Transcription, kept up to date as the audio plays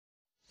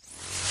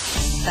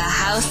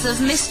House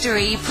of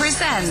Mystery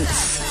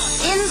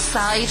presents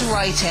Inside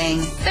Writing,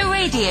 the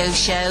radio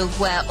show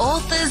where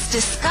authors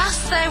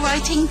discuss their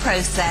writing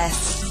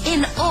process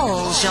in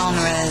all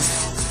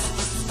genres.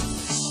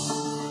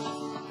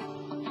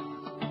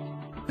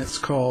 It's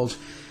called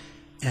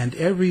And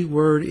Every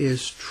Word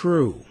Is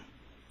True.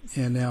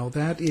 And now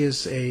that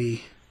is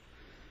a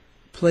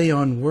play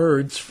on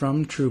words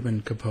from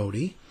Truman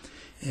Capote.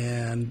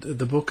 And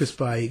the book is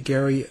by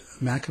Gary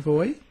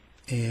McAvoy.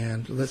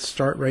 And let's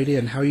start right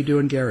in. How are you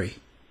doing, Gary?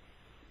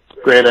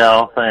 Great,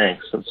 Al.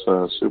 Thanks. It's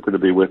super to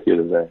be with you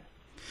today.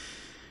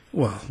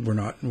 Well, we're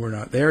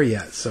not there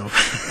yet, so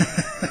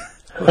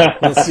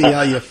we'll see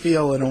how you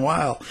feel in a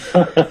while.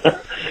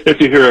 If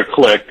you hear a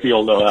click,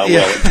 you'll know how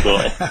well it's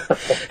going.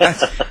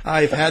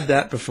 I've had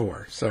that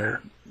before,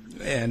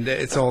 and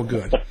it's all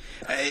good.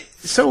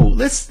 So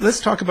let's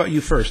talk about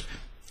you first.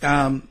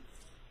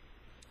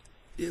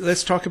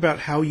 Let's talk about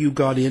how you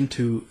got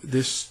into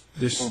this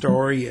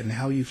story and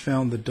how you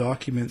found the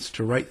documents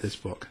to write this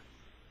book.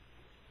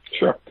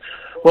 Sure.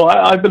 Well,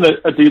 I've been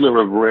a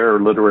dealer of rare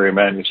literary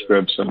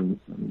manuscripts and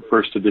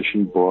first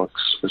edition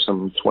books for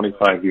some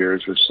 25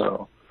 years or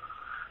so.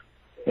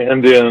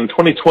 And in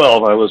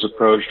 2012, I was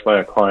approached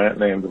by a client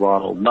named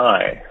Ronald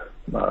Nye.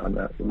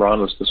 Ron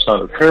was the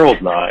son of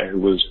Harold Nye, who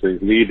was the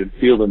lead and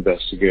field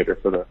investigator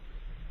for the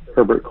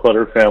Herbert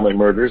Clutter family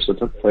murders that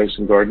took place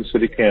in Garden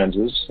City,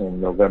 Kansas in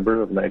November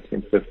of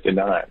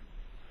 1959.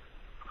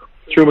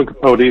 Truman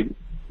Capote,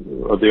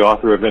 the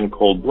author of In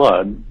Cold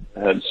Blood,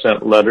 had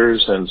sent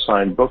letters and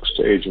signed books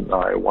to Agent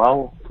Nye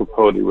while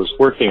Capote was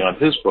working on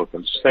his book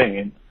in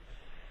Spain.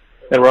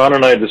 And Ron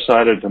and I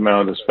decided to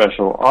mount a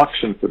special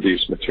auction for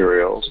these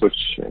materials, which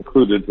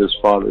included his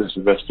father's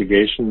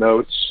investigation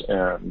notes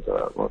and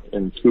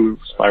in 2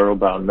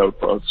 spiral-bound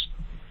notebooks,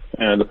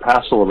 and a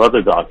passel of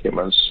other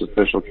documents,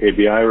 official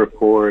KBI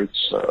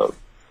reports,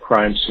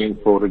 crime scene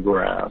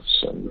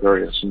photographs, and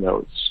various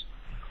notes.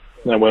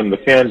 Now, when the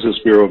Kansas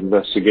Bureau of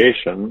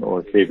Investigation,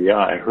 or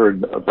KBI,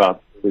 heard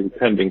about the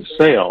pending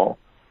sale,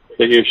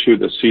 they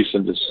issued a cease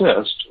and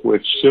desist,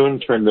 which soon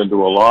turned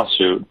into a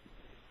lawsuit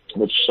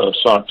which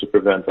sought to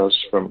prevent us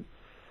from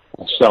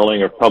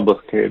selling or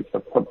publicizing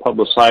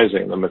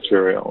the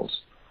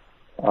materials.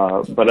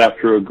 But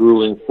after a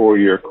grueling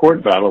 4-year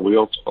court battle, we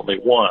ultimately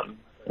won,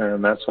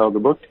 and that's how the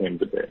book came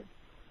to be.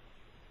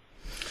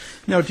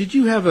 Now, did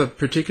you have a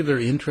particular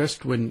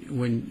interest when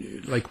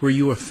were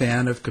you a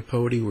fan of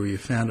Capote? Were you a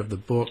fan of the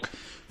book,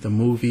 the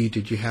movie?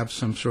 Did you have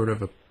some sort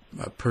of a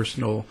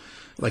personal,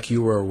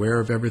 you were aware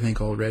of everything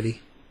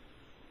already?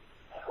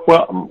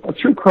 Well,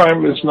 true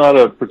crime is not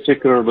a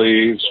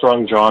particularly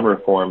strong genre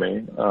for me.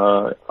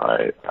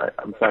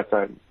 In fact,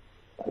 I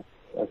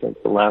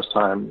think the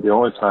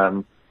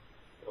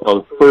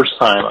first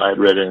time I'd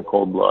read In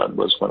Cold Blood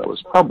was when it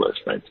was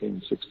published,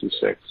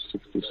 1966,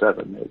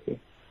 67 maybe.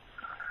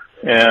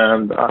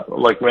 And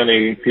like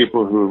many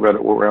people who read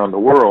it around the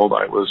world,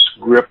 I was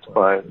gripped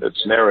by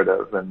its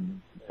narrative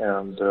and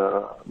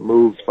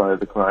moved by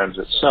the crimes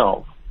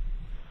itself.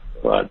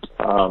 But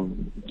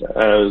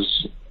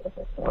as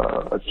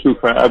a true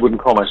crime, I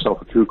wouldn't call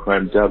myself a true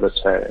crime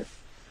devotee.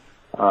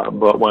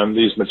 But when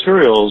these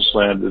materials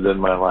landed in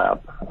my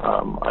lap,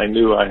 I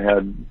knew I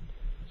had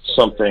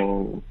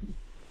something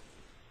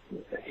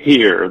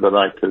here that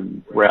I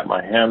could wrap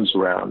my hands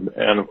around.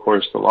 And of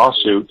course, the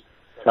lawsuit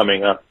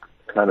coming up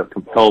kind of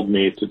compelled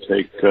me to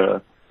take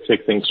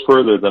things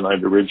further than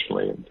I'd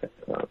originally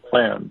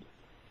planned.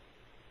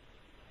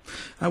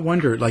 I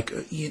wonder,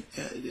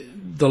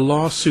 the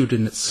lawsuit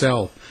in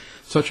itself,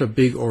 such a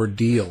big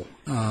ordeal,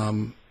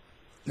 and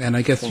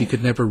I guess you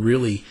could never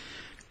really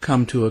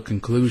come to a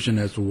conclusion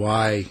as to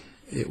why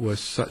it was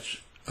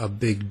such a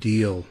big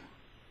deal.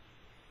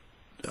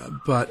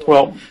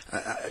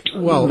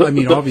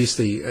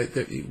 Obviously,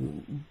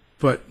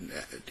 but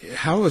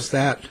how is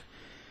that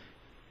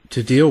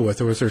to deal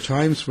with? Or was there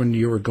times when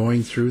you were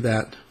going through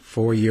that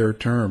 4-year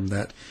term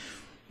that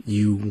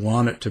you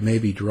wanted to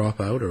maybe drop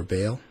out or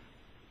bail?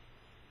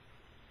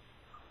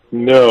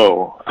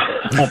 No,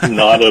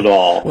 not at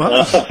all.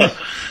 Well,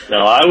 no,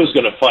 I was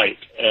going to fight,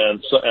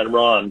 and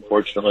Ron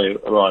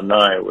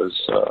Nye was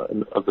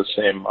of the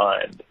same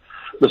mind.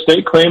 The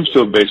state claims to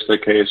have based their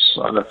case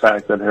on the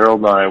fact that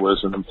Harold Nye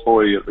was an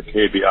employee of the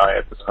KBI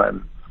at the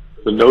time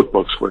the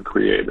notebooks were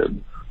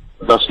created,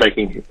 thus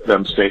making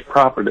them state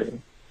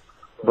property.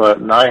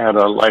 But Nye had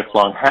a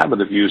lifelong habit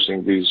of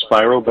using these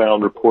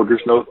spiral-bound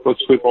reporter's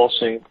notebooks we've all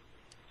seen,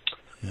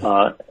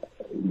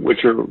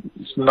 which are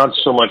not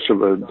so much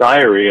of a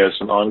diary as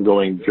an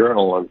ongoing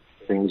journal of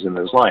things in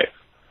his life.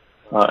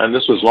 And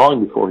this was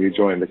long before he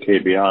joined the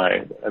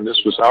KBI, and this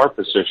was our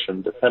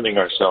position defending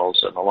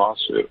ourselves in the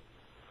lawsuit.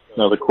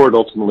 Now, the court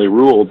ultimately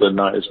ruled that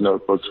Nye's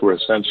notebooks were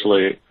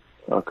essentially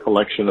a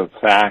collection of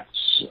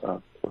facts,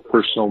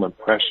 personal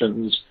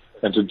impressions,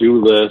 and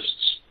to-do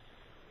lists,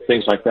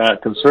 things like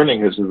that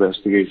concerning his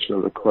investigation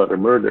of the Clutter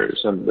murders,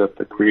 and that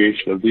the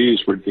creation of these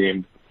were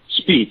deemed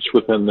speech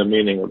within the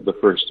meaning of the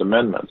First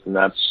Amendment, and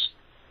that's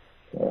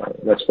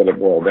what it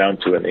boiled down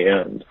to in the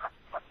end.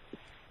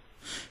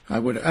 I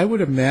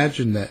would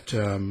imagine that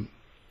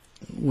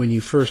when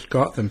you first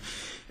got them,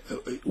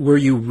 were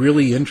you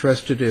really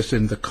interested as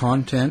in the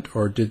content,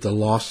 or did the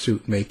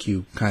lawsuit make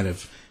you kind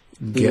of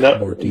get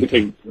more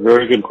detail?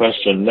 Very good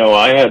question. No,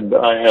 I had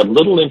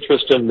little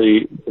interest in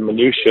the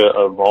minutia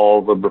of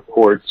all the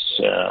reports,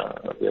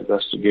 the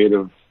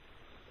investigative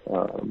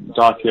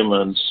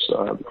documents.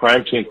 The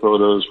crime scene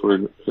photos were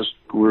just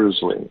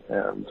grisly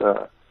and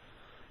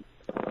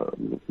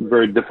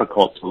very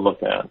difficult to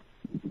look at.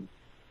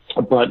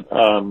 But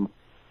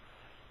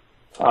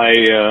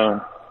I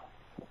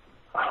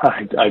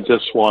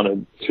just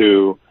wanted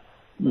to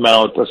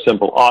mount a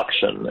simple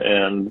auction,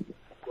 and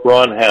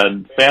Ron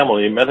had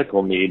family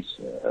medical needs,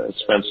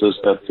 expenses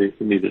that he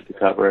needed to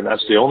cover, and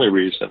that's the only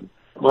reason.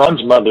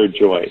 Ron's mother,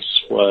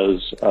 Joyce,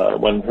 was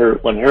when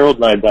Harold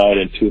and I died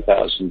in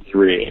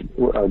 2003.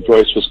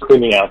 Joyce was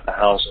cleaning out the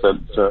house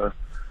that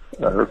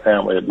her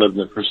family had lived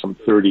in for some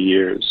 30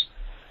 years,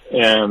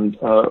 and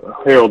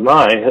Harold and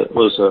I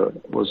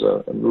was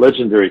a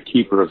legendary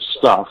keeper of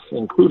stuff,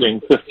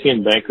 including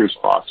 15 banker's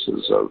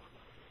boxes of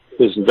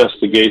his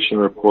investigation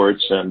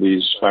reports and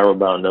these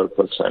spiral-bound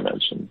notebooks I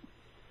mentioned.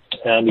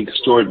 And he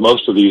stored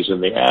most of these in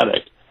the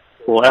attic.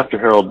 Well, after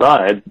Harold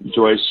died,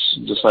 Joyce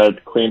decided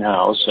to clean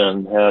house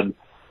and had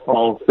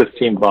all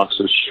 15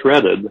 boxes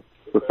shredded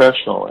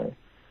professionally.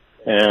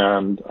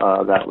 And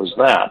that was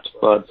that.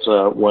 But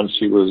once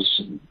he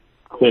was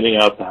cleaning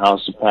out the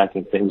house and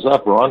packing things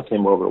up, Ron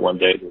came over one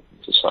day to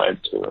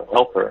decide to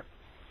help her.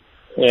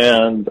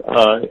 And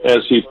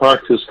as he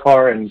parked his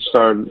car and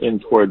started in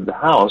toward the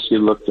house, he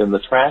looked in the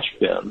trash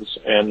bins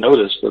and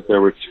noticed that there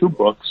were two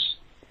books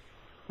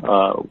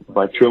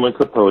by Truman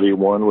Capote.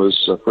 One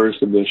was the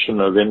first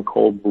edition of In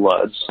Cold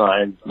Blood,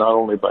 signed not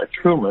only by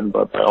Truman,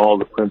 but by all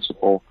the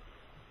principal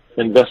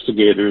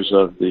investigators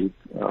of the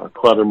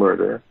Clutter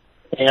murder,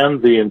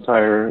 and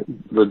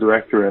the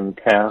director and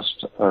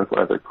cast,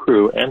 rather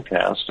crew and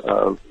cast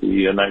of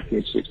the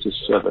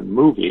 1967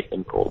 movie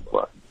In Cold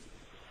Blood.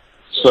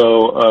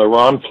 So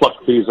Ron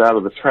plucked these out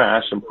of the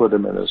trash and put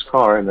them in his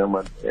car, and then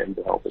went in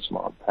to help his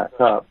mom pack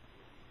up.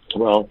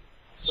 Well,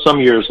 some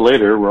years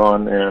later,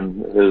 Ron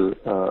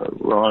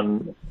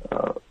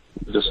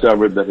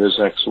discovered that his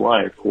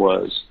ex-wife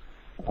was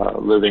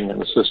living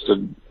in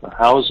assisted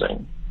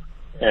housing,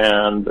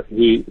 and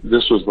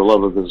this was the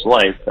love of his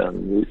life.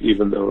 And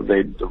even though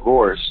they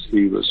divorced,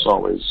 he was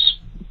always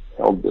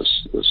held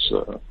this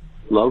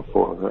love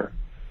for her.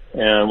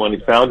 And when he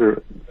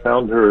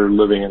found her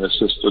living in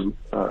assisted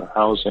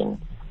housing,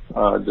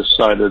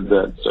 decided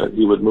that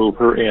he would move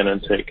her in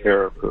and take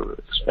care of her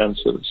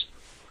expenses.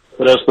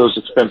 But as those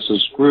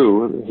expenses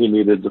grew, he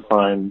needed to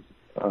find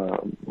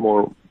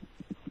more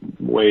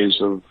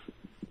ways of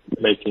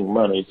making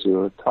money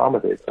to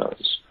accommodate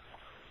those.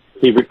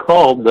 He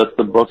recalled that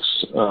the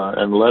books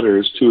and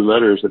letters, two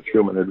letters that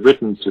Truman had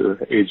written to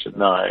Agent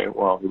Nye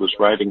while he was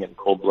writing In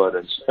Cold Blood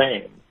in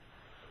Spain,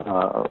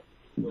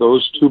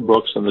 those two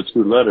books and the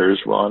two letters,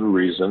 Ron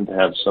reasoned,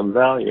 had some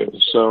value.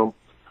 So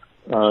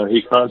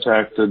he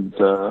contacted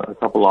a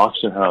couple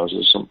auction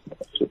houses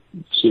to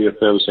see if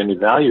there was any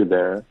value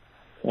there.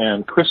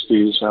 And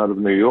Christie's out of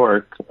New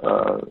York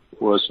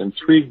was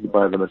intrigued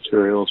by the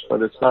materials,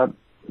 but it's not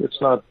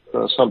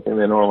something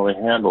they normally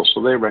handle.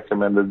 So they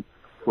recommended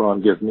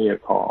Ron give me a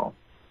call.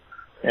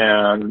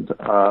 And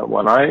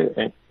when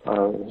I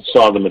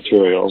saw the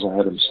materials, I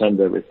had him send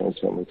everything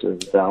to me to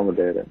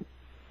validate it.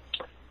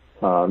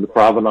 The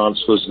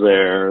provenance was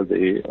there.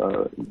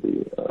 The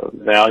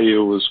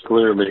value was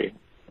clearly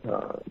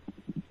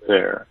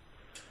there.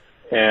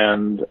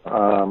 And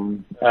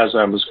as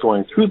I was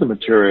going through the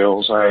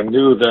materials, I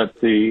knew that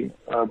the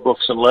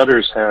books and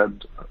letters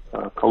had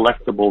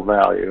collectible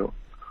value,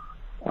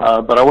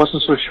 but I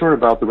wasn't so sure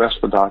about the rest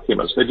of the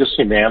documents. They just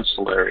seemed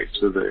ancillary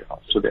to the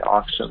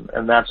auction,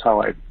 and that's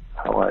how I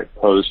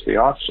posed the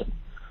auction,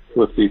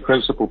 with the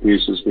principal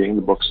pieces being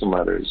the books and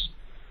letters,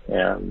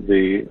 and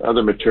the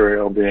other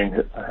material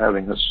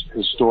having this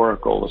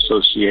historical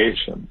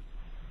association,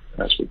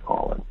 as we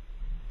call it.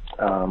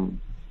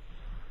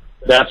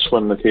 That's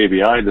when the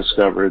KBI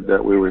discovered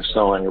that we were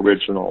selling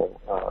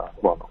original,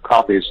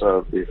 copies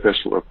of the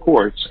official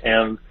reports,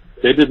 and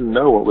they didn't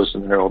know what was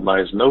in Harold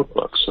Nye's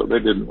notebooks, so they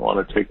didn't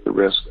want to take the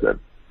risk that,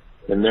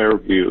 in their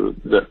view,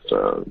 that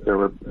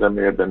there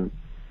may have been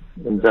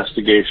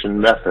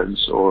investigation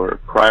methods or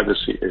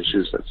privacy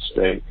issues at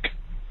stake,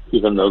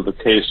 even though the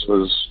case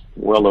was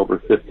well over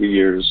 50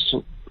 years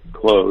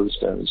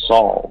closed and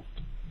solved.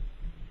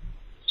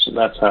 So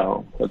that's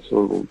a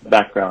little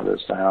background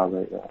as to how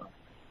the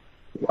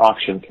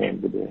auction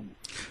came to be.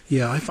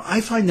 Yeah,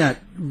 I find that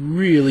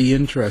really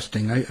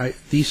interesting.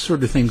 These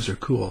sort of things are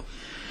cool.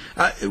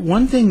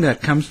 One thing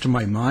that comes to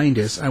my mind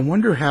is, I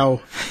wonder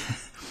how,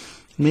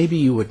 maybe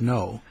you would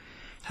know,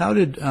 how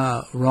did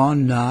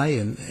Ron Nye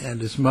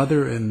and his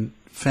mother and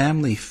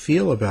family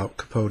feel about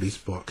Capote's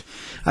book?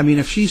 I mean,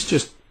 if she's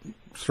just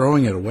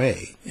throwing it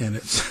away and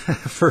it's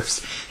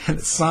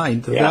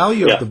signed, the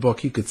value of the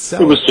book you could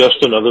sell. It was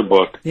just another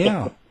book.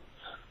 Yeah.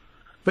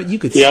 But you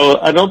could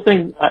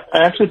I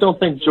actually don't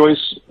think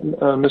Joyce,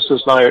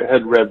 Mrs. Nye,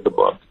 had read the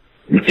book.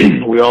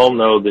 we all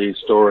know the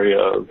story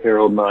of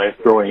Harold Nye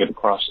throwing it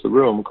across the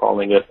room,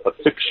 calling it a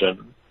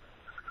fiction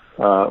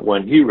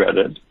when he read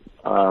it.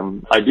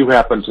 I do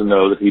happen to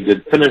know that he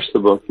did finish the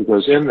book,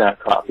 because in that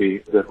copy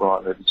that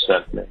Ron had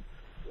sent me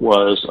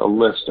was a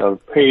list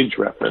of page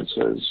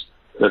references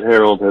that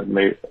Harold had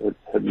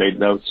made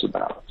notes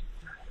about.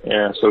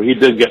 And so he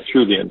did get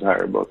through the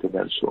entire book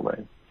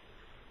eventually.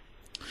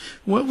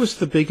 What was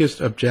the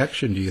biggest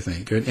objection, do you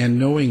think? And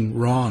knowing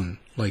Ron,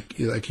 like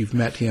you've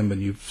met him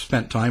and you've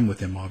spent time with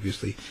him,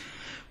 obviously,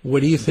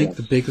 what do you think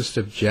the biggest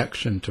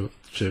objection to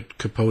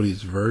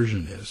Capote's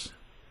version is?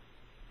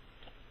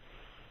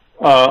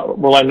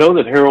 Well, I know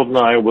that Harold and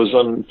I was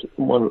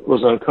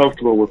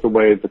uncomfortable with the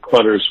way the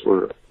clutters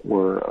were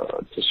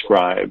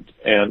described,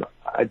 and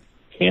I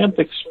can't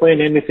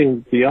explain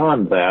anything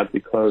beyond that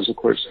because, of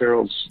course,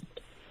 Harold's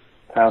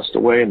passed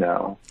away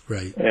now.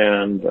 Right.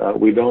 And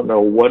we don't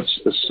know what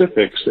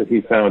specifics that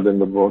he found in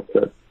the book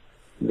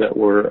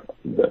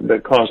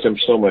that caused him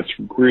so much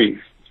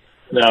grief.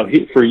 Now,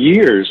 for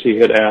years, he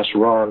had asked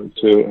Ron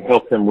to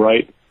help him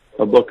write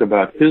a book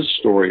about his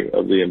story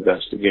of the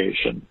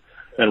investigation.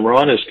 And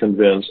Ron is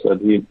convinced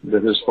that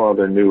his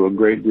father knew a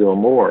great deal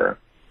more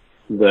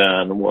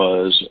than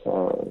was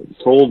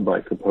told by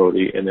Capote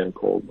in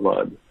Cold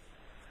Blood.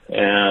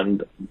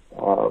 And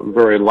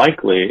very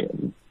likely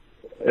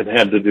it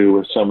had to do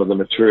with some of the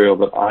material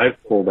that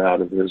I've pulled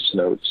out of his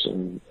notes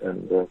and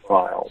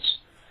files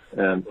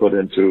and put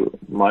into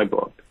my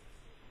book.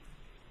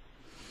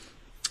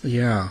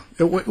 Yeah.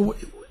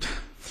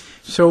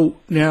 So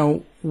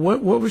now,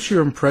 what was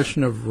your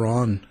impression of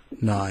Ron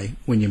Nye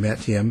when you met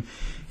him?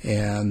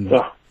 And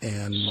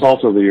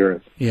salt of the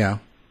earth. Yeah.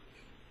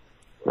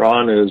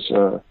 Ron's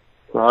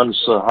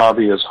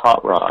hobby is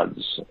hot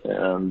rods,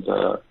 and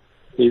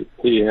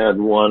he had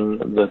one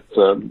that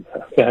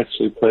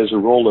actually plays a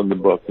role in the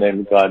book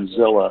named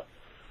Godzilla.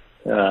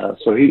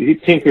 So he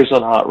tinkers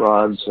on hot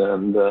rods,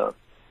 and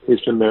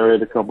he's been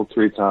married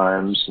three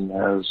times, and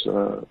has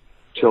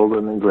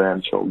children and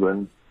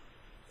grandchildren,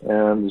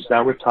 and is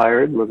now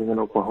retired, living in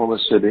Oklahoma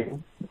City,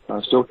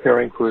 still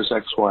caring for his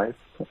ex-wife,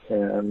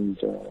 and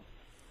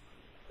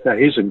yeah,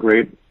 he's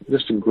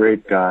just a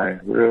great guy,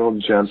 real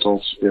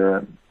gentle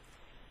spirit.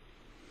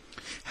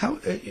 How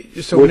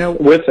so now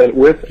with an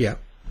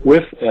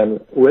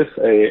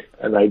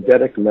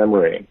eidetic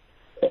memory.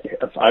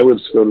 If I would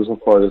go so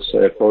far as to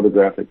say a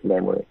photographic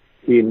memory,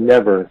 he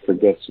never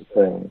forgets a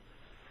thing.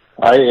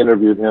 I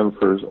interviewed him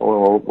for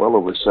well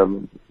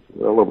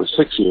over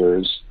 6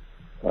 years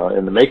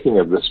in the making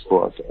of this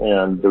book,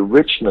 and the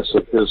richness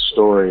of his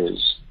stories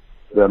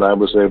that I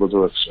was able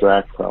to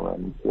extract from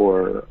him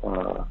were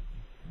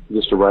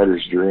just a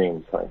writer's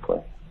dream,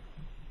 frankly.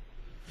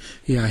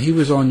 Yeah, he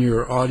was on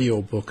your audio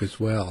book as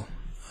well.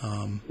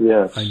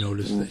 Yes. I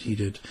noticed that he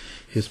did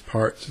his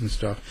parts and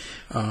stuff.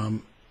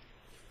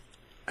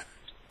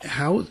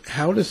 How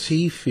does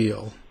he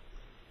feel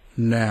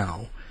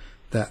now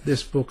that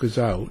this book is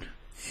out,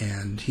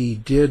 and he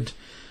did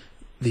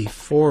the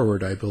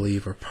foreword, I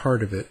believe, or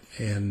part of it,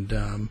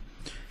 and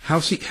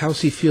how's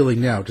he feeling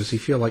now? Does he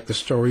feel like the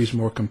story's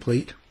more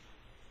complete?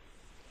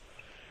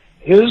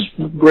 His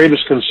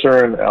greatest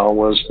concern, Al,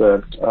 was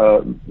that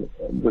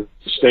the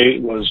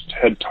state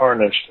had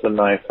tarnished the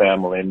Nye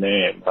family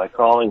name by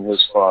calling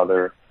his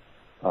father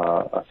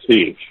a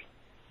thief.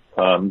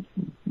 To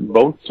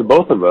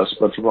both of us,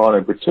 but to Ron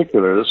in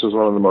particular, this was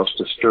one of the most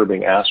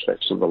disturbing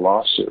aspects of the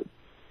lawsuit,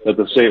 that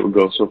the state would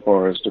go so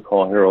far as to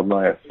call Harold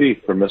Nye a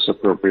thief for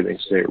misappropriating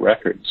state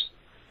records.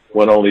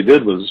 What all he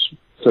did was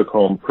took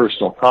home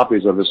personal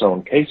copies of his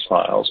own case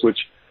files,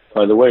 which,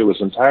 by the way, was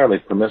entirely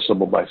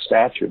permissible by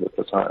statute at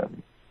the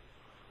time.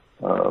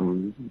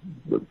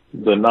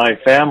 The Nye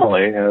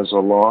family has a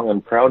long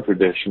and proud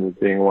tradition of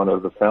being one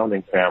of the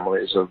founding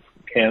families of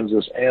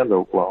Kansas and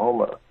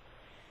Oklahoma.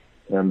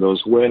 And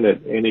those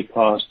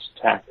win-at-any-cost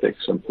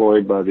tactics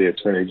employed by the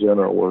Attorney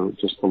General were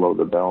just below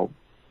the belt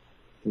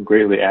and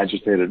greatly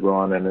agitated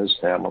Ron and his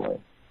family.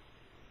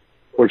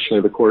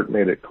 Fortunately, the court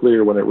made it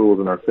clear when it ruled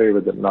in our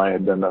favor that Nye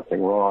had done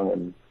nothing wrong,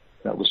 and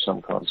that was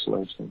some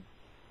consolation.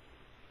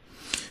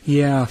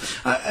 Yeah,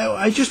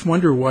 I just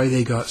wonder why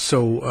they got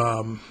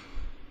so,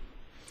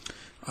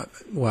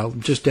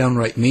 just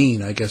downright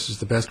mean, I guess is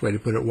the best way to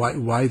put it.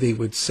 Why they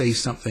would say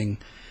something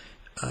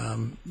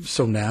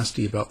so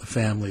nasty about the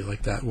family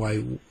like that.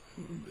 Why?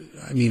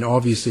 I mean,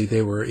 obviously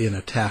they were in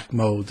attack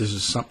mode. This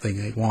is something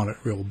they wanted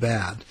real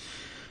bad.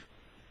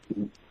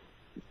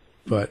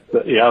 But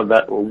yeah,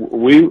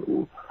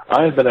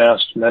 I have been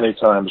asked many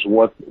times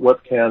what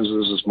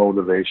Kansas's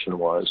motivation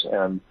was,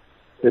 and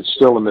it's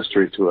still a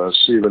mystery to us,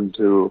 even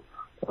to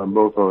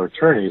both our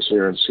attorneys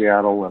here in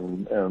Seattle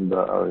and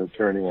our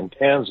attorney in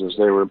Kansas.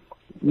 They were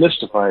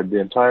mystified the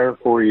entire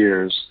 4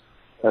 years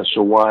as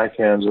to why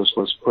Kansas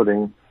was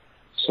putting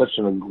such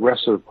an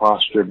aggressive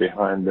posture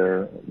behind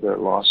their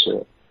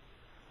lawsuit.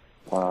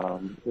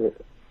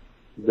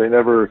 They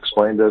never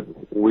explained it.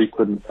 We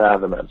couldn't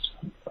fathom it.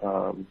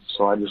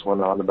 So I just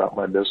went on about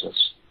my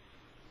business.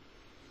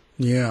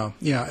 Yeah.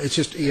 It's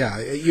just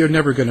you're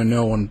never going to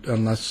know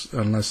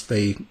unless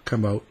they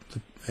come out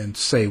and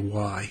say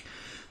why,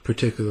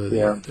 particularly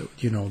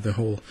the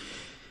whole.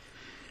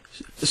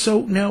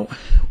 So now,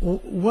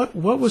 what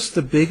was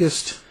the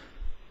biggest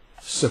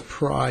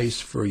surprise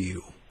for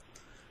you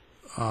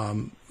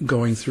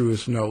going through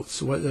his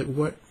notes?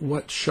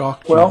 What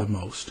shocked you the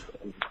most?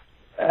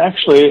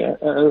 Actually,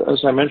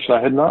 as I mentioned,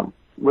 I had not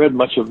read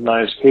much of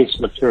Nye's case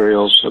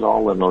materials at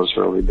all in those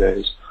early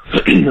days.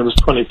 It was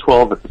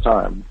 2012 at the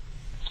time.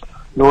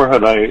 Nor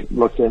had I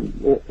looked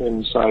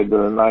inside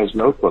Nye's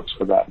notebooks,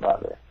 for that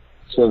matter,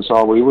 since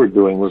all we were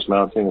doing was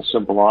mounting a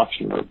simple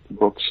auction of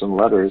books and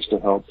letters to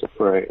help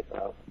defray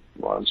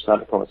Ron's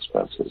medical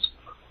expenses.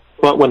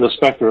 But when the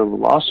specter of a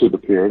lawsuit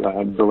appeared, I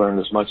had to learn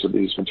as much of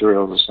these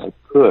materials as I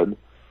could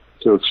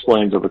to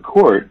explain to the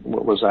court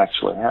what was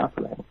actually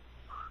happening.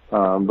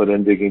 But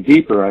in digging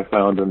deeper, I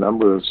found a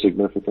number of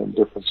significant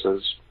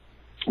differences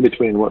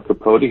between what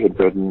Capote had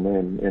written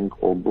in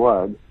cold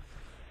blood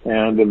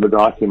and in the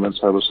documents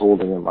I was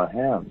holding in my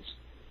hands.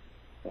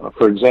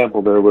 For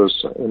example, there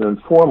was an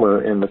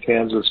informer in the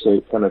Kansas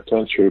State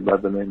Penitentiary by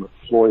the name of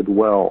Floyd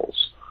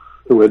Wells,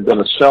 who had been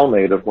a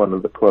cellmate of one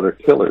of the Clutter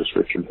killers,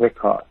 Richard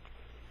Hickok.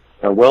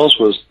 Now, Wells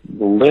was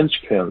the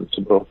linchpin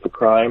to both the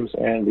crimes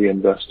and the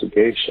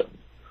investigation.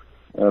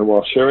 And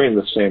while sharing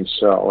the same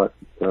cell at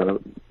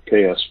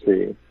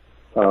KSP,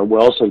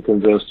 Wells had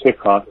convinced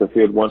Hickok that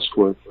he had once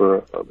worked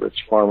for a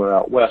rich farmer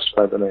out west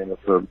by the name of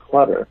Herb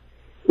Clutter,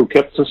 who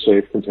kept a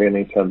safe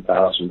containing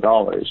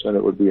 $10,000, and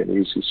it would be an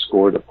easy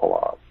score to pull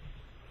off.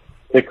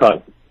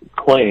 Hickok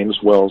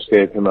claims Wells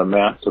gave him a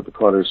map to the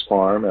Clutter's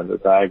farm and a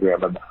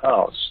diagram of the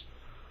house,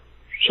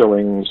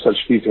 showing such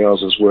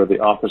details as where the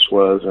office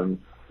was and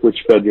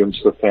which bedrooms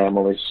the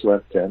family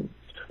slept in.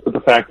 But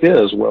the fact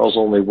is, Wells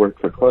only worked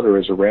for Clutter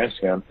as a ranch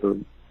hand for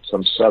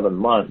some 7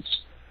 months,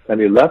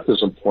 and he left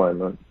his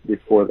employment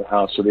before the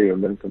house had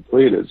even been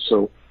completed.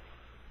 So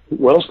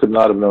Wells could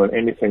not have known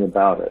anything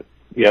about it,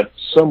 yet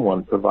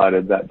someone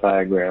provided that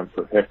diagram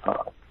for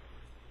Hickok.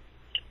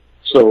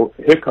 So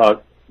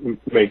Hickok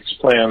makes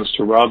plans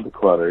to rob the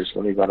Clutters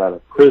when he got out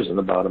of prison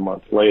about a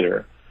month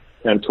later,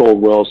 and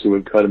told Wells he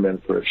would cut him in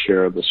for a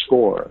share of the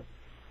score.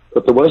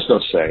 But there was no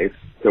safe,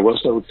 there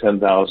was no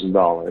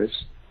 $10,000,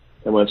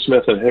 and when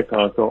Smith and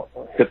Hickok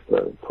hit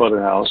the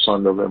Clutter house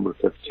on November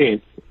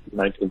 15th,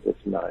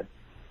 1959,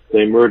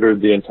 they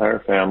murdered the entire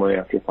family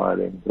after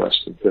finding less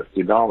than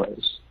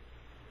 $50.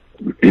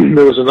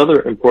 There was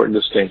another important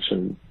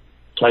distinction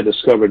I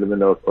discovered in the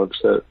notebooks,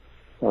 that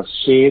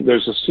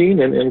there's a scene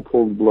in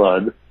Cold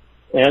Blood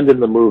and in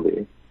the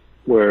movie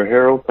where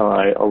Harold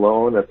Nye,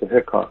 alone at the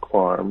Hickok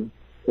farm,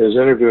 is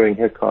interviewing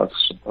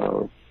Hickok's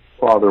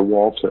father,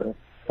 Walter,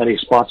 and he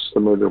spots the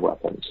murder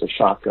weapons, a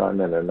shotgun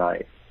and a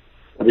knife.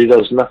 But he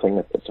does nothing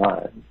at the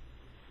time.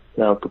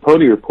 Now,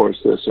 Capote reports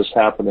this as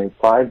happening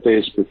 5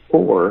 days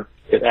before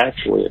it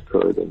actually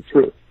occurred in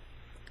truth.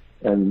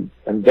 And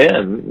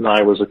then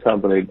Nye was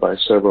accompanied by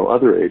several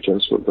other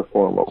agents with a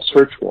formal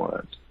search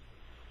warrant.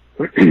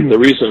 The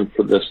reason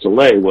for this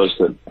delay was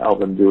that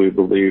Alvin Dewey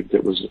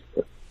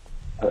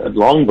had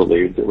long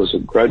believed it was a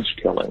grudge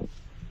killing,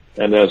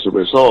 and as a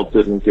result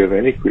didn't give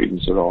any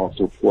credence at all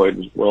to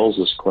Floyd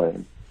Wells'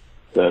 claim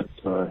that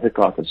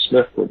Hickok and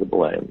Smith were to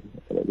blame,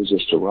 and it was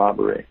just a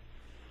robbery.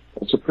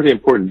 It's a pretty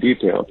important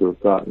detail to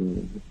have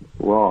gotten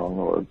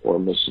wrong or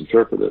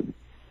misinterpreted,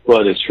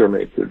 but it sure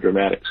made for a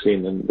dramatic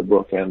scene in the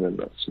book and in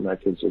the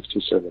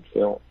 1967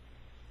 film.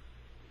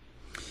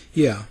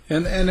 Yeah,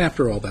 and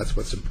after all, that's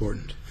what's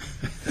important.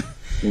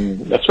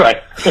 That's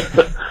right.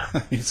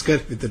 It's got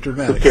to be the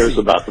dramatic. Who cares scene.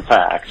 About the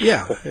facts?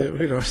 Yeah,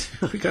 we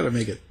got to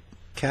make it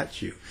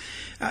catch you,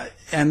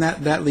 and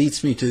that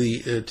leads me to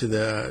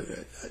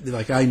the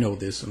like I know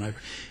this, and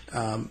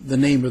the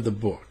name of the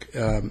book.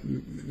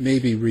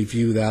 Maybe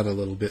review that a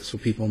little bit so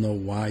people know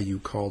why you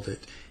called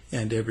it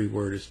 "And Every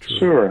Word Is True."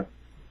 Sure.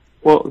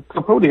 Well,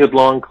 Capote had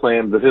long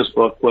claimed that his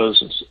book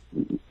was,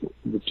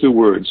 the two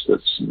words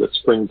that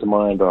spring to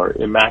mind are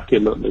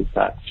immaculately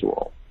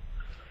factual.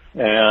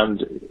 And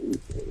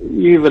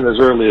even as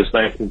early as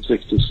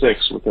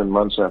 1966, within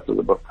months after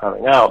the book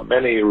coming out,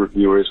 many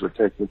reviewers were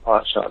taking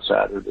potshots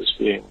at it as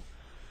being,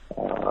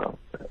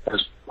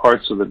 as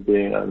parts of it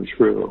being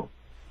untrue.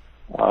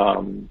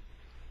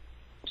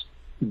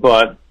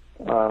 But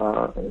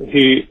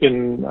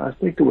I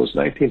think it was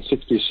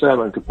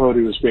 1967,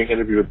 Capote was being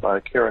interviewed by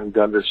Karen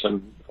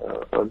Gunderson,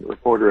 a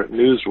reporter at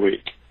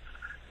Newsweek.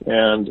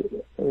 And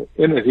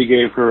in it, he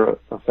gave her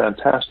a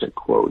fantastic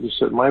quote. He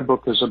said, "My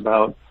book is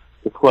about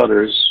the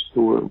Clutters,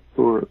 the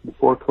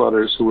four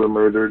Clutters who were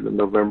murdered on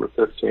November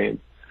 15th,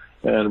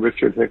 and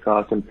Richard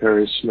Hickok and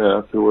Perry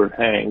Smith, who were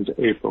hanged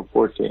April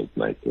 14th,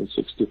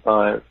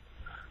 1965.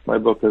 My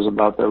book is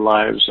about their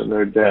lives and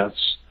their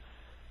deaths,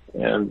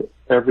 and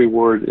every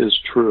word is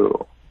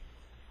true."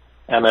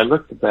 And I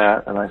looked at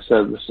that and I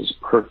said, "This is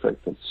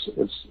perfect.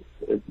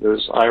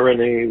 There's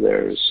irony.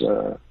 There's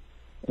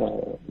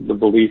the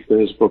belief that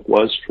his book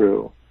was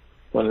true,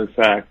 when in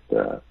fact,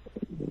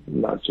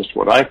 not just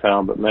what I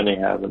found, but many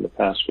have in the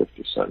past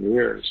 50-some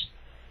years.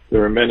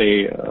 there are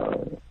many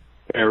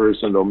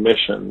errors and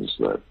omissions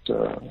that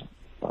the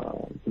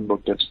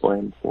book gets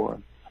blamed for.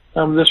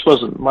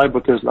 My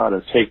book is not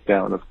a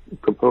takedown of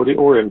Capote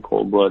or In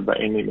Cold Blood by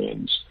any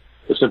means.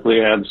 It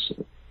simply adds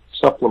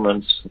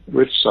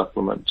rich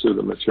supplement to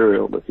the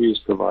material that he's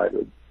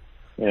provided,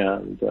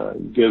 and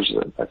gives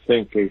it, I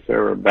think, a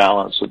fairer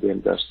balance of the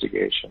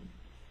investigation,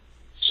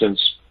 since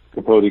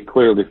Capote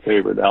clearly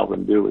favored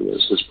Alvin Dewey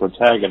as his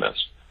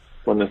protagonist,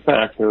 when in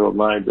fact Harold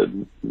Nye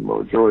did the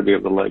majority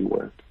of the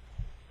legwork.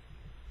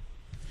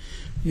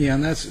 Yeah,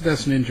 and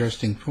that's an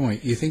interesting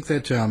point. You think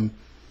that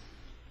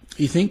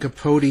you think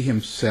Capote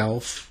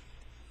himself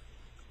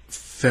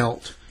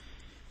felt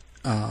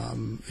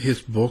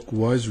his book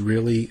was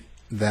really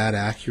that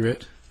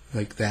accurate,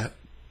 like that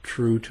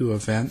true to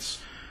events,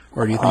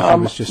 or do you think he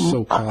was just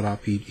so caught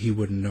up he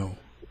wouldn't know?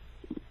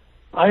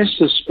 I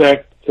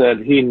suspect that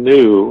he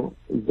knew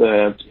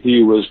that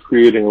he was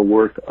creating a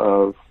work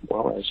of,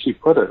 well, as he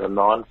put it, a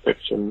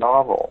nonfiction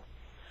novel.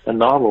 A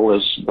novel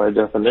is, by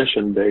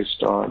definition,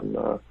 based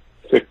on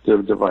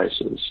fictive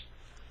devices.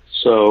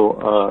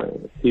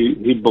 So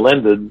he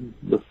blended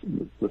the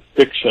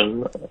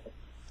fiction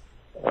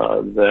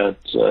that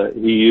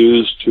he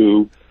used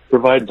to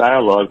provide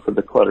dialogue for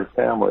the Clutter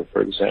family,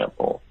 for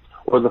example,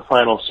 or the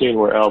final scene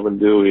where Alvin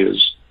Dewey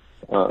is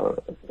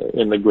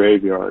in the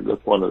graveyard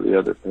with one of the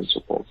other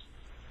principals.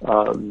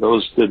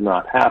 Those did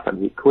not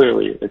happen. He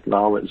clearly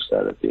acknowledged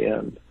that at the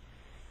end,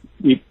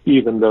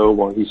 even though,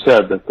 well, he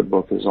said that the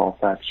book is all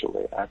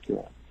factually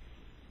accurate.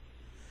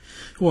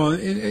 Well,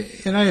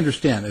 and I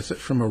understand it's that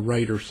from a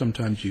writer,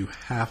 sometimes you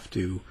have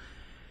to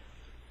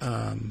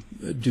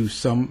do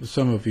some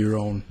of your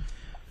own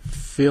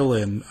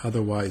fill-in,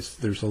 otherwise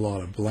there's a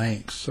lot of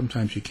blanks.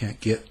 Sometimes you can't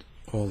get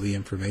all the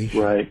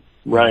information.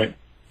 Right.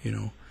 You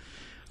know,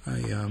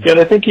 and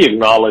I think he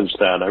acknowledged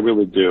that. I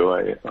really do.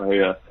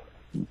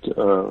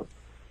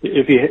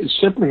 If he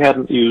simply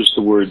hadn't used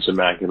the words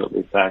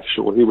immaculately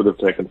factual, he would have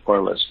taken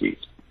far less heat.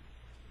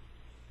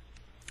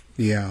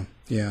 Yeah.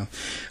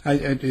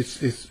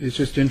 It's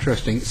just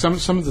interesting.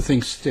 Some of the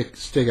things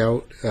stick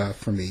out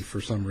for me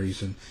for some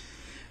reason.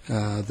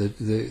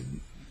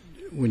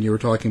 When you were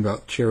talking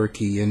about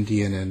Cherokee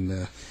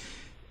Indian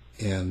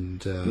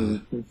and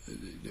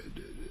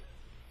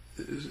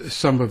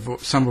some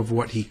of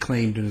what he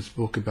claimed in his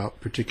book about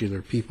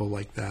particular people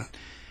like that.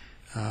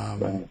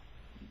 Right.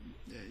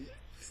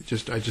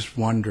 I just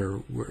wonder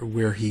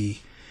where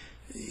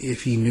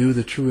if he knew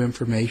the true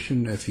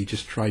information, if he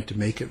just tried to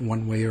make it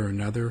one way or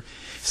another.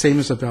 Same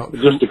as about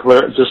just to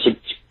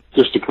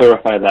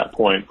clarify that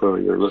point for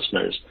your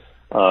listeners.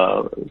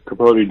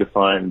 Capote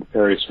defined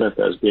Perry Smith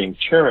as being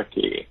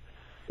Cherokee,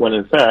 when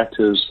in fact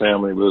his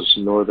family was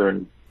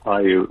Northern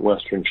Paiute,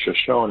 Western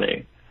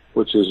Shoshone,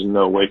 which is in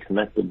no way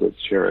connected to the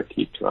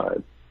Cherokee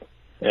tribe.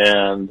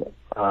 And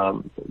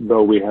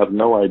though we have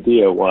no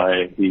idea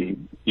why he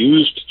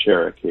used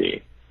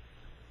Cherokee,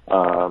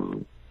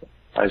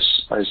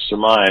 I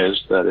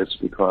surmise that it's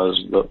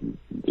because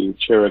the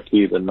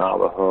Cherokee, the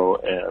Navajo,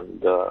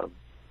 and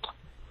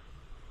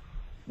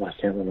I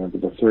can't remember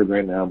the third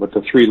right now, but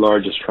the three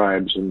largest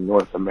tribes in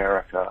North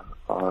America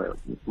are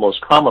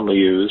most commonly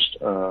used,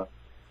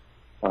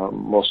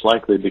 most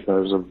likely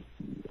because of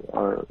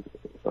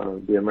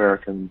the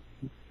American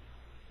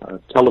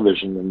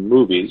television and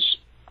movies.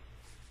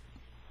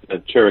 The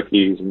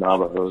Cherokees and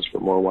Navajos were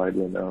more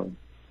widely known.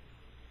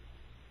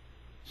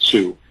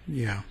 Sioux.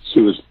 Yeah.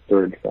 Sioux is the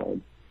third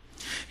tribe.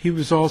 He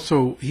was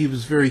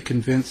very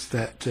convinced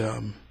that,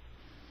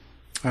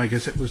 I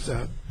guess it was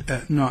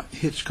not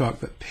Hitchcock,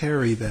 but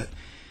Perry that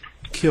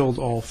killed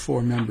all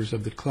four members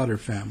of the Clutter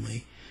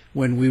family,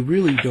 when we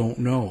really don't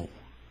know.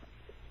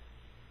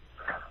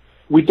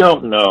 We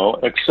don't know,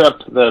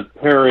 except that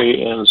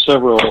Perry in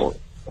several...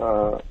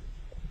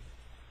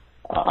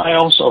 I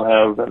also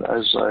have, and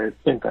as I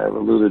think I've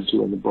alluded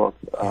to in the book,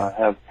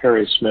 have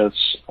Perry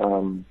Smith's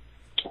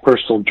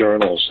personal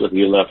journals that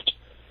he left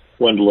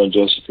Wendell and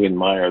Josephine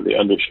Meyer, the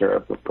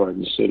undersheriff of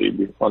Garden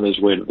City, on his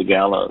way to the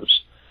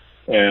gallows.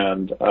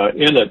 And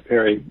in it,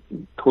 Perry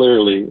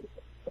clearly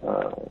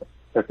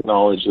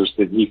acknowledges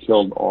that he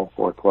killed all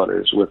four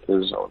Clutters with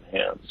his own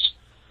hands.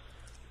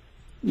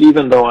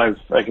 Even though I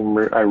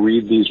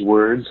read these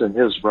words in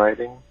his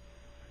writing,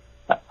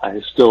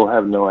 I still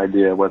have no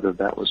idea whether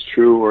that was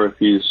true or if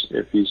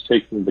he's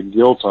taking the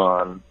guilt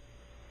on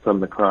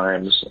from the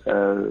crimes,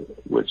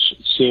 which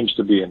seems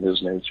to be in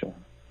his nature.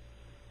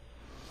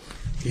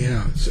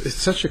 Yeah, it's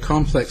such a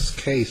complex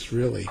case,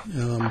 really.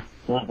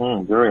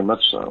 Very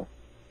much so.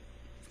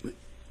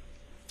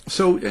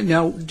 So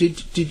now,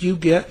 did you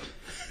get?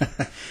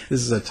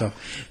 This is a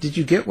tough. Did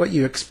you get what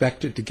you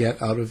expected to get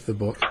out of the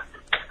book?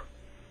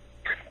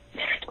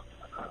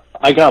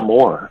 I got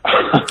more.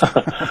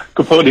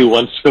 Capote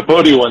once said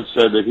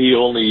that he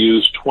only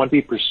used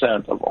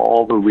 20% of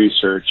all the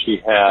research he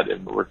had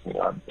in working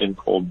on In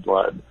Cold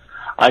Blood.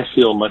 I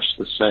feel much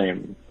the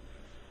same.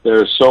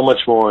 There's so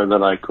much more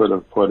that I could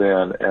have put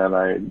in, and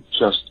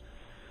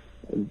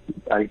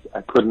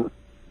I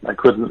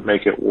couldn't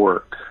make it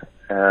work.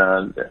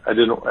 and I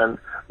didn't. And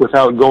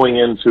without going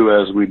into,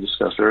 as we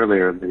discussed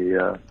earlier,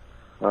 the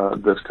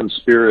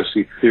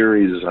conspiracy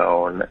theory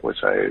zone,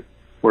 which I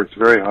worked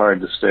very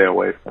hard to stay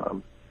away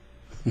from.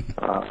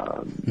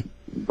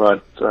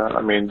 But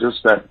I mean,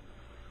 just that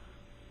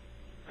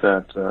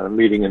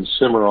meeting in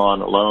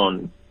Cimarron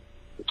alone.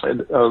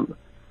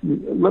 Let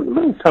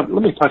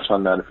me touch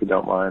on that if you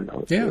don't mind.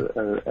 Yeah.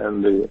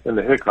 And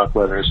the Hickok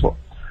letters. Well,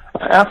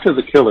 after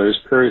the killers,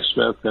 Perry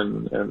Smith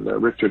and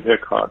Richard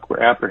Hickok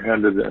were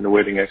apprehended and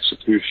awaiting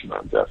execution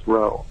on death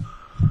row,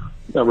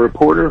 a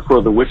reporter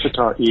for the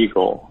Wichita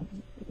Eagle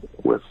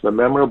with the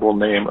memorable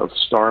name of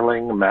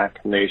Starling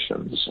Mac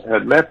Nations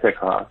had met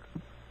Hickok,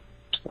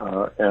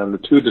 and the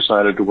two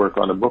decided to work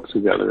on a book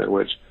together in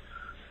which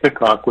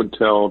Hickok would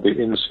tell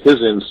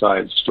his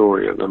inside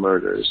story of the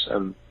murders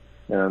and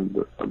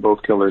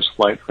both killers'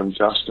 flight from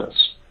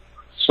justice.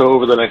 So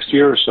over the next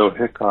year or so,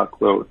 Hickok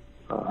wrote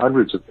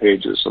hundreds of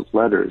pages of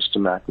letters to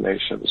Mac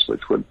Nations,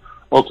 which would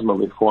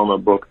ultimately form a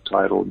book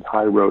titled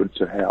High Road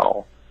to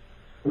Hell,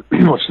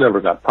 which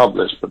never got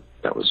published, but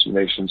that was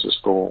Nations'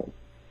 goal.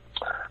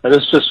 And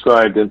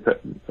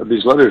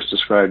these letters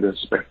described in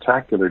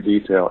spectacular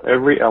detail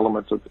every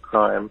element of the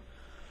crime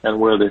and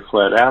where they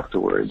fled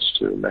afterwards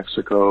to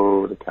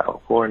Mexico, to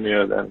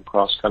California, then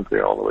cross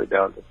country all the way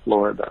down to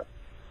Florida,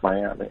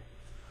 Miami.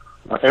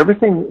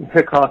 Everything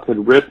Hickok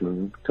had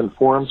written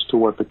conforms to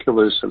what the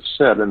killers have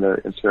said in their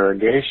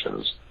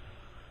interrogations,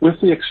 with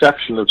the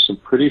exception of some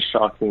pretty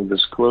shocking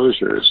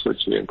disclosures,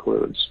 which he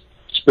includes.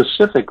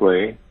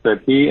 Specifically,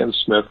 that he and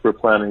Smith were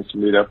planning to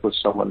meet up with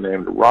someone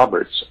named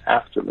Roberts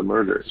after the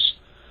murders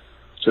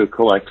to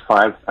collect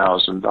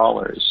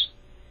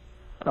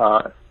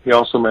 $5,000. He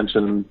also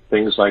mentioned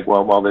things like,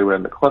 well, while they were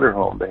in the Clutter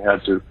home, they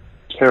had to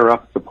tear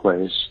up the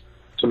place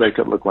to make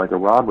it look like a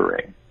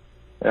robbery,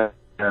 and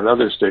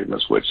other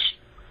statements which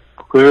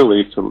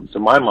clearly, to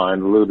my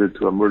mind, alluded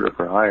to a murder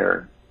for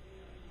hire.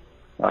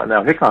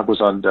 Now, Hickok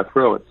was on death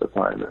row at the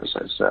time, as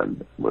I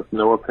said, with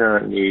no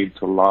apparent need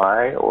to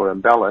lie or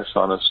embellish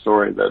on a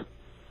story that,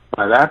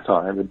 by that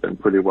time, had been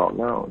pretty well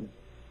known.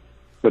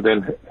 But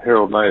in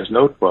Harold Nye's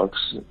notebooks,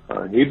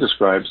 he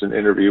describes an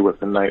interview with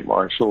the night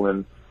marshal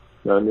in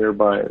the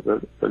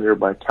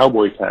nearby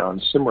cowboy town,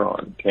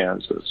 Cimarron,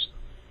 Kansas,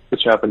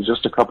 which happened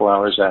just a couple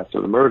hours after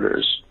the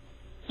murders,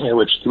 in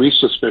which three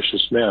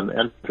suspicious men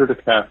entered a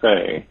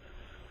cafe,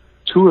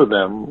 two of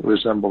them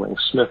resembling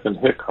Smith and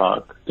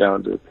Hickok,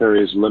 down to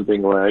Perry's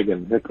limping leg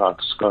and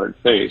Hickok's scarred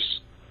face,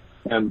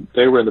 and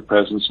they were in the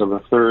presence of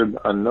a third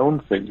unknown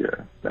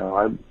figure. Now,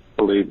 I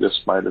believe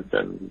this might have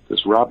been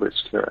this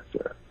Roberts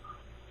character.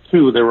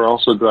 Two, they were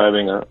also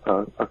driving a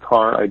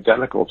car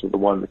identical to the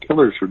one the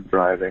killers were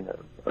driving, a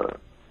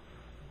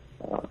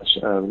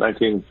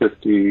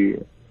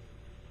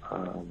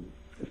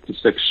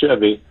 1956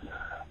 Chevy,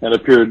 and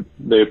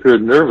they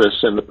appeared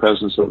nervous in the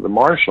presence of the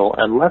marshal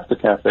and left the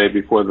cafe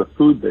before the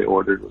food they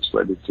ordered was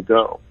ready to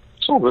go.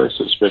 It's all very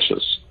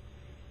suspicious.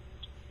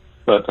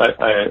 But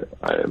I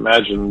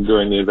imagine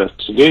during the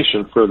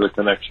investigation, further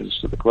connections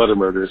to the Clutter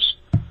murders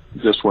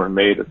just weren't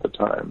made at the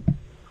time.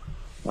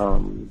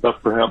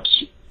 But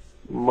perhaps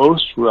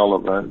most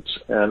relevant,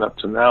 and up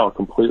to now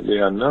completely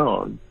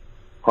unknown,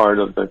 part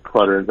of the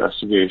Clutter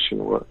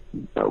investigation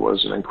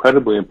was an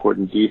incredibly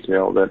important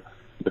detail that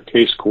the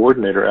case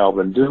coordinator,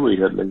 Alvin Dewey,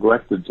 had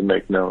neglected to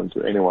make known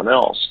to anyone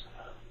else,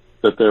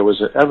 that there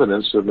was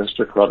evidence of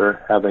Mr.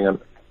 Clutter having an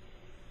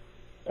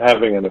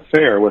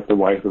affair with the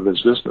wife of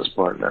his business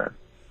partner.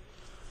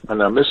 And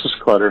now Mrs.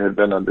 Clutter had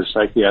been under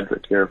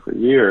psychiatric care for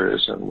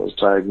years and was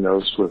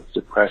diagnosed with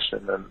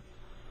depression and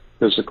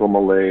physical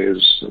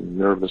malaise and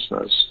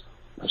nervousness.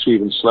 She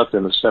even slept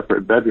in a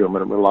separate bedroom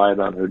and relied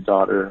on her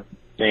daughter,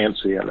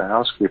 Nancy, and a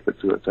housekeeper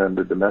to attend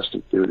to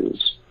domestic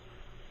duties.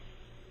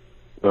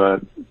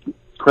 But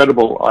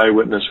credible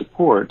eyewitness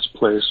reports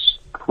place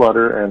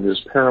Clutter and his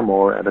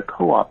paramour at a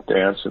co-op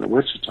dance in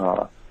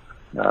Wichita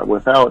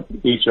without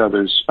each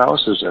other's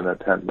spouses in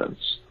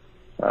attendance.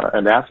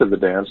 And after the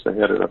dance, they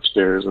headed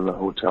upstairs in the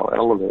hotel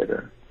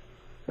elevator.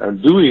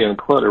 Dewey and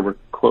Clutter were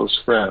close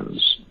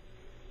friends.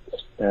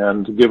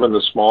 And given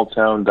the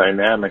small-town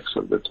dynamics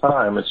of the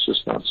time, it's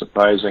just not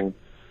surprising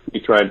he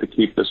tried to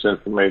keep this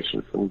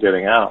information from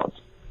getting out.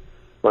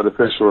 But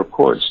official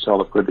reports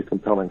tell a pretty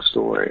compelling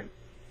story.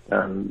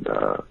 And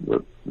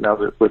now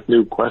that with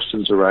new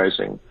questions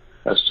arising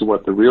as to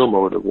what the real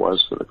motive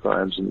was for the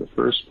crimes in the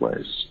first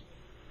place.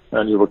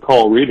 And you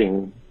recall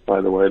reading,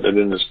 by the way, that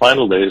in his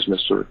final days,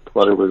 Mr.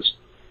 Clutter was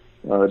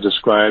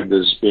described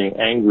as being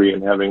angry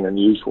and having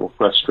unusual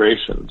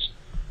frustrations,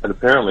 and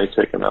apparently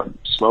taken up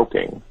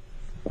smoking,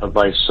 a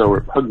vice so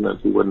repugnant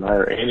he wouldn't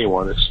hire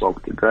anyone who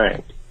smoked or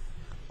drank.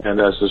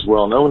 And as is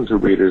well known to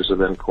readers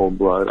of In Cold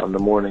Blood, on the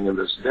morning of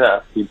his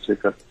death, he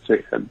had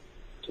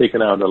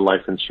taken out a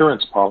life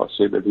insurance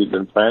policy that he'd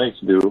been planning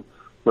to do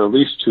for at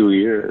least 2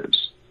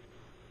 years.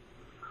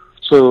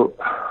 So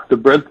the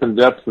breadth and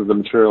depth of the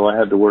material I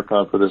had to work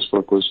on for this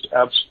book was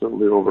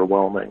absolutely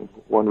overwhelming.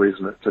 One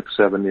reason it took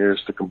 7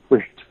 years to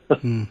complete.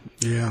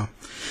 Yeah.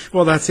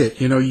 Well, that's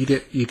it. You know, you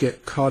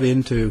get caught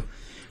into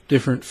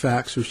different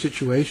facts or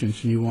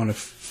situations, and you want to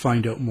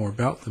find out more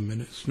about them,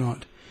 and it's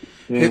not.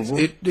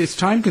 It's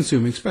time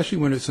consuming, especially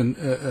when it's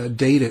a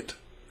dated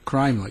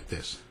crime like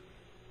this.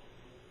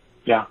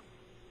 Yeah.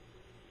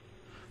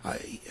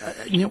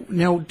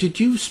 Now, did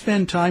you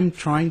spend time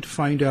trying to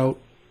find out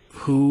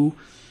who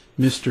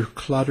Mr.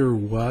 Clutter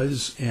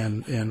was,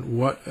 and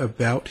what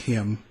about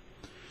him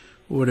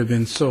would have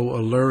been so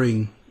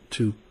alluring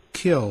to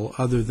kill,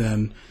 other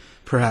than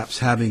perhaps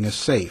having a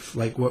safe?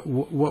 Like,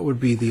 what would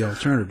be the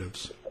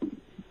alternatives?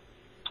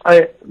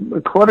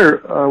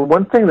 Clutter,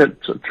 one thing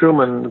that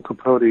Truman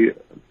Capote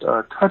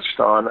touched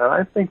on, and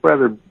I think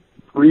rather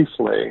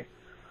briefly,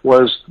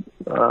 was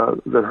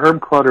that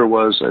Herb Clutter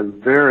was a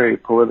very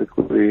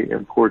politically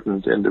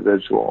important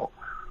individual.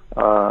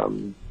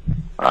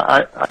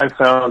 I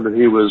found that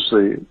he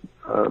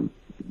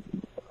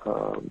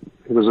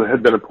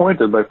had been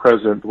appointed by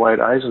President Dwight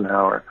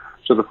Eisenhower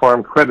to the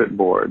Farm Credit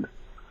Board,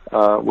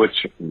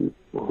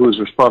 whose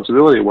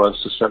responsibility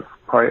was to set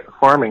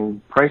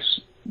farming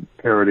price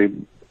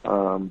parity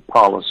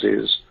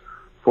policies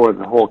for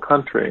the whole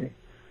country.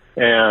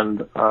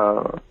 And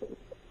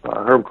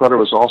Herb Clutter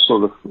was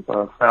also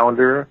the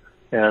founder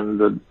and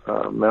the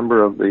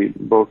member of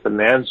both the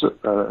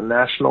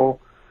National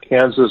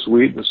Kansas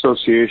Wheat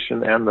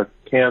Association and the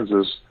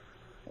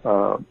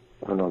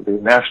the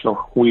National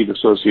Wheat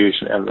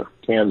Association and the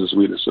Kansas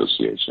Wheat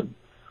Association,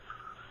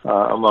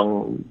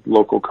 among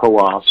local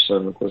co-ops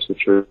and, of course, the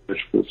church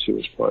groups he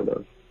was part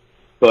of.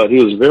 But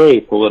he was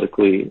very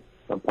politically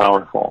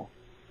powerful,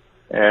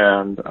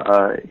 and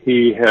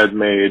he had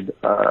made,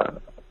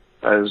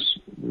 as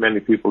many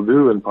people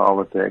do in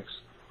politics,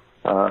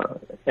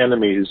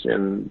 enemies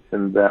in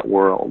that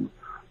world,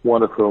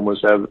 one of whom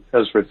was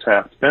Ezra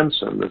Taft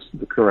Benson,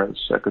 the current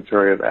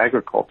Secretary of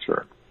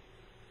Agriculture,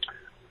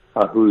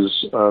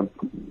 whose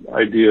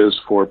ideas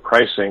for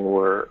pricing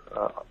were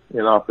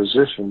in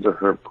opposition to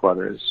Herb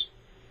Clutter's.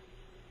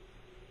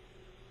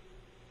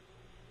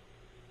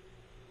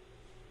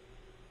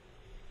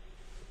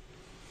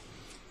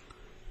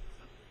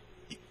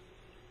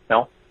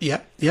 No?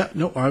 Yeah,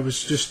 no, I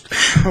was just,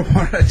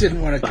 I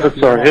didn't want to cut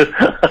you Sorry. off.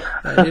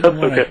 I didn't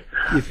want to,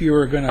 if you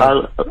were going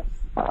to...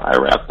 I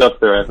wrapped up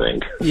there, I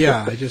think.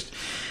 Yeah, I just...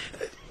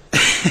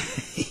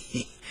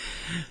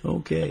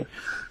 Okay.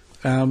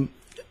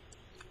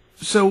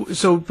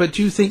 So, but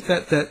do you think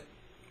that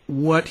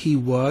what he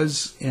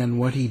was and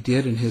what he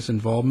did and his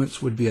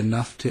involvements would be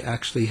enough to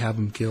actually have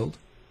him killed?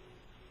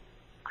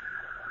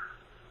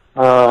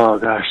 Oh,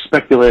 gosh,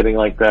 speculating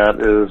like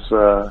that is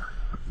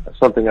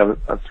something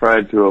I've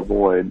tried to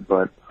avoid,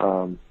 but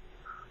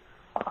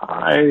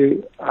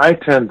I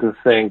tend to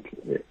think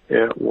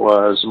it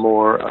was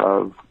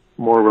more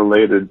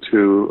related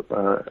to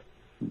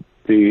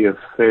the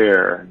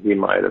affair he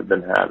might have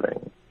been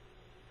having,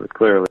 or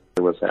clearly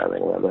was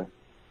having, rather.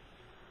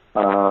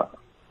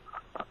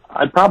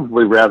 I'd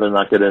probably rather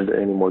not get into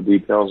any more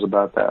details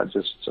about that,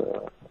 just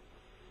out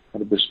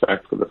of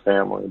respect for the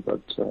family.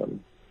 But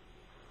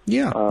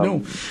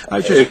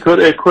it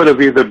could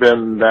have either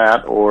been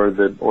that or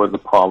the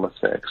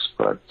politics.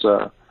 But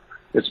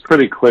it's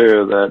pretty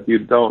clear that you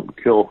don't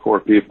kill 4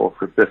 people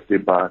for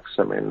 $50.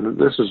 I mean,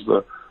 this is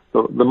the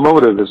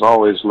motive has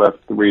always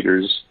left the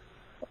readers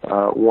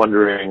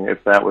wondering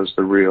if that was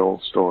the real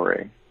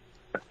story.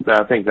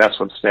 I think that's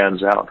what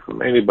stands out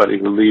from anybody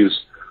who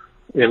leaves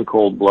in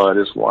cold blood,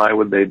 is why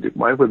would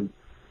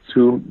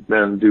 2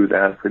 men do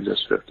that for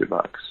just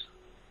 $50?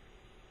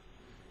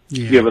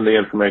 Yeah. Given the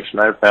information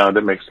I've found,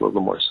 it makes a little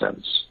more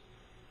sense.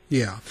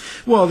 Yeah.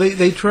 Well,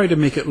 they try to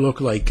make it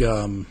look like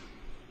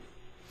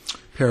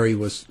Perry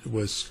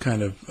was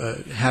kind of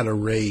had a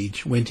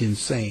rage, went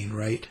insane,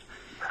 right?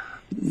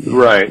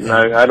 Right. And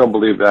I don't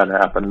believe that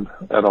happened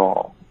at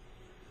all.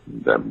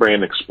 That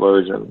brain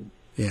explosion.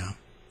 Yeah.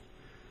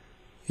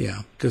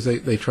 Yeah, because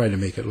they try to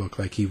make it look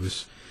like he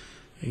was,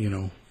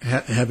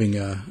 having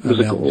a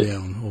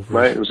meltdown over.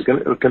 Right. It was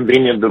a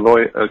convenient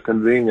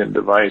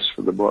device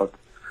for the book.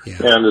 Yeah.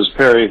 And as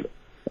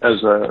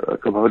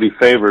Capote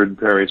favored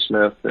Perry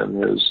Smith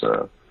in his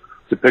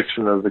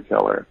depiction of the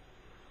killer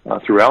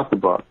throughout the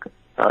book,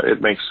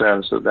 it makes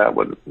sense that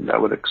would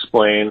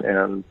explain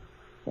and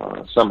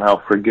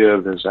somehow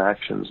forgive his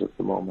actions at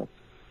the moment.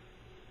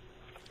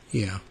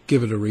 Yeah,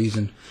 give it a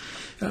reason.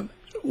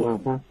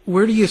 Mm-hmm.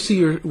 Where do you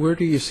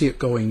see it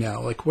going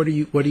now? Like, what do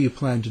you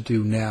plan to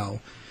do now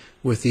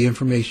with the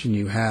information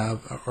you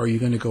have? Are you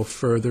going to go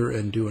further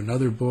and do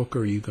another book? Or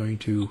are you going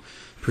to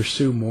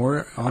pursue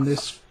more on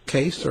this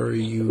case? Or are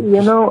you?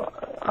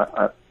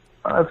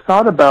 I've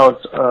thought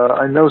about.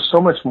 I know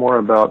so much more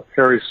about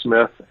Perry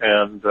Smith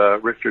and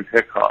Richard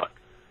Hickok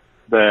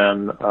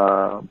than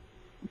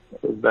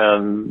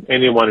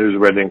anyone who's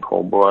read In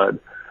Cold Blood.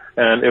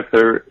 And if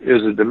there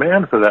is a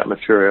demand for that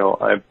material,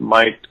 I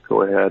might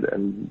go ahead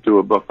and do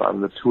a book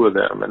on the 2 of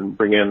them and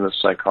bring in the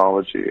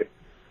psychology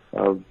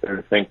of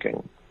their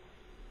thinking.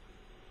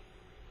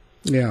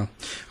 Yeah,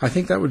 I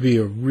think that would be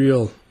a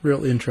real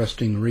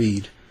interesting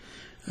read,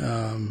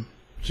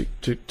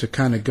 to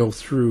kind of go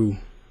through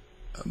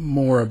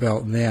more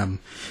about them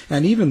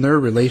and even their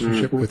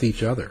relationship with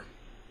each other.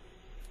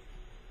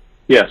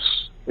 Yes,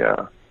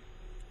 yeah.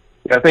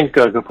 I think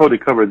Capote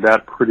covered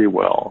that pretty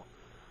well,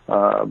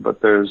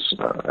 but there's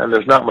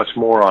not much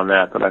more on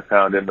that I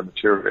found in the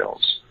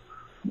materials.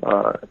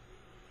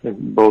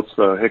 In both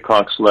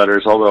Hickok's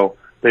letters, although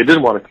they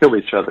didn't want to kill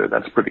each other,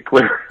 that's pretty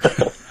clear.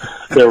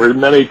 There were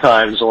many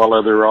times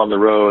while they were on the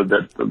road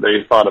that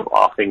they thought of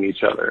offing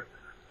each other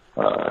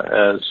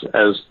as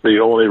the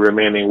only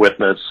remaining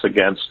witness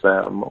against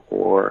them,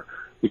 or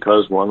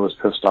because one was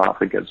pissed off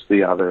against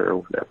the other, or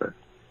whatever.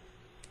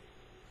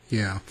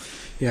 Yeah,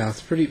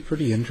 it's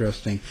pretty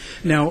interesting.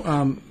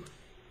 Now,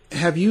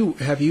 have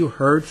you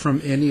heard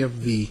from any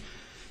of the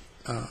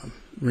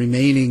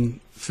remaining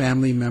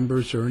family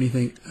members or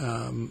anything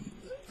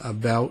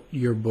about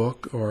your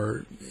book,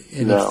 or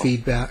any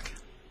feedback?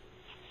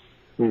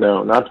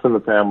 No, not from the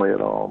family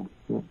at all.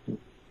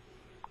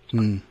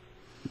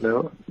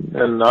 No,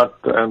 and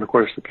of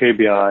course the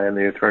KBI and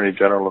the Attorney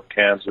General of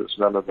Kansas,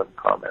 none of them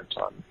comment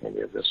on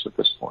any of this at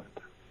this point.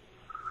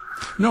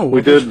 No,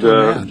 we did.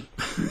 They're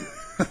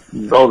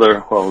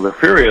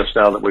furious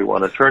now that we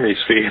want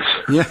attorney's fees.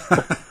 Yeah.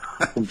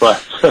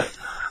 But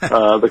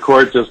the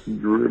court just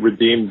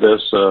redeemed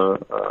this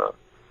a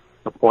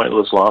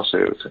pointless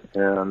lawsuit,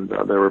 and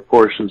there were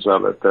portions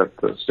of it that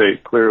the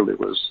state clearly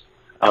was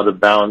out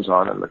of bounds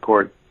on, and the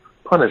court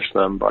punished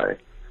them by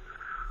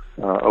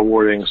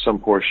awarding some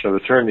portion of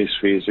attorney's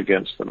fees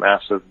against the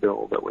massive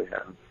bill that we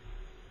had.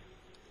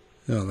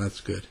 Oh,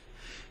 that's good.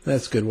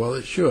 That's good. Well,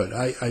 it should.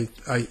 I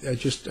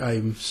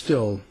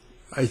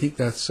think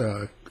that's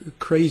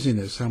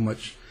craziness how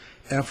much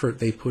effort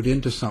they put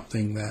into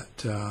something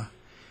that,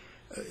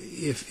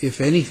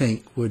 if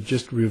anything, would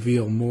just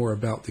reveal more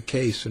about the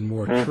case and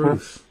more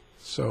truth.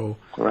 So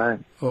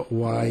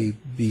why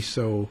be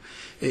so?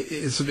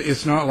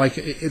 It's not like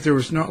there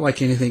was not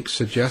like anything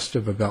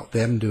suggestive about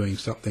them doing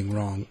something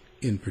wrong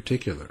in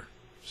particular.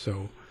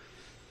 So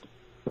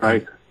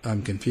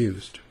I'm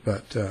confused,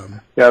 but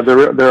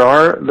there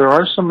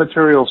are some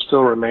materials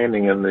still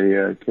remaining in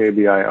the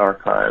KBI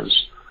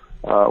archives.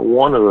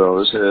 One of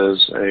those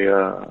is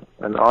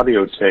an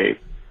audio tape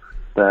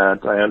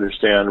that I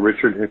understand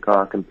Richard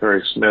Hickok and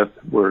Perry Smith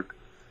were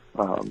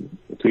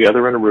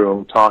together in a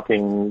room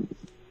talking,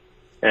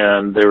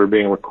 and they were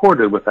being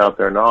recorded without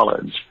their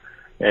knowledge.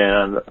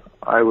 And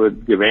I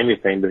would give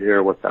anything to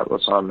hear what that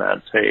was on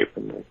that tape,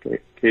 and the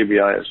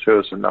KBI has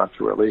chosen not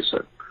to release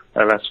it.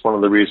 And that's one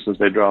of the reasons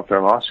they dropped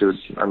their lawsuit,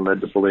 I'm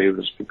led to believe,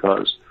 is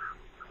because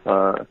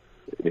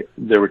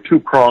there were two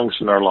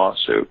prongs in our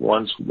lawsuit.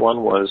 One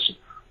was,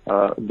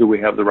 do we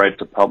have the right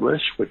to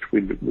publish, which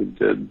we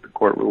did. The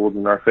court ruled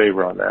in our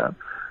favor on that.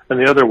 And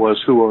the other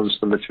was, who owns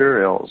the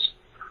materials?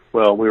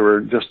 Well, we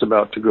were just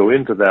about to go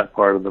into that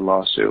part of the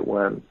lawsuit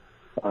when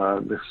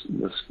the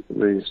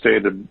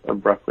state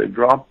abruptly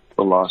dropped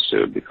the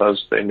lawsuit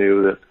because they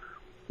knew that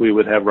we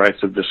would have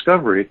rights of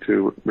discovery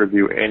to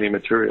review any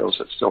materials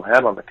it still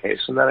had on the case,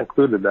 and that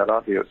included that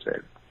audio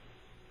tape.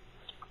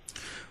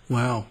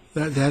 Wow,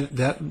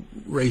 that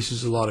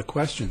raises a lot of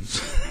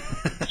questions.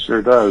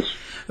 Sure does.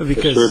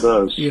 Because it sure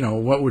does.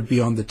 What would be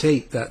on the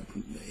tape? That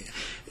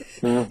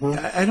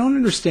I don't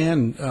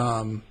understand.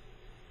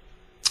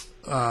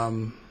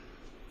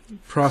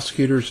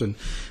 Prosecutors and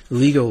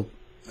legal,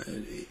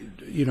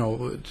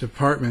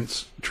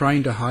 departments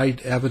trying to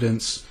hide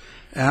evidence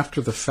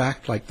after the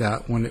fact like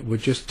that when it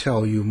would just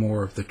tell you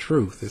more of the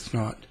truth. It's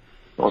not.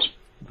 Well,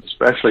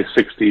 especially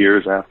 60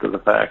 years after the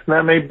fact. And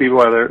that may be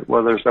why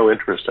there's no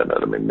interest in it.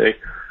 I mean,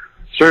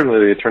 certainly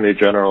the Attorney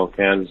General of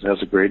Kansas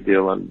has a great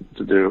deal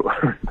to do.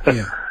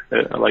 Yeah.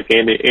 Like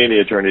any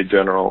Attorney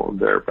General,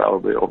 they're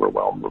probably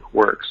overwhelmed with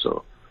work.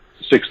 So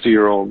a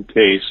 60-year-old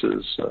case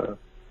is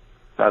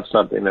not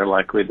something they're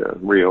likely to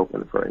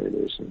reopen for any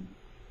reason.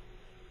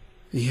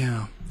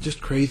 Yeah, just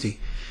craziness.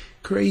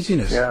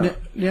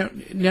 Yeah.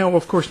 Now,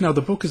 of course,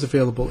 the book is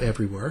available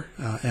everywhere,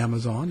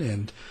 Amazon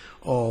and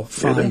all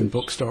fine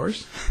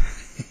bookstores.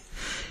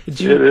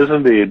 It is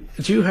indeed.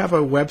 Do you have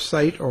a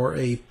website or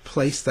a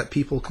place that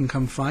people can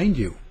come find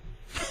you?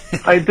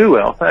 I do,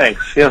 Al.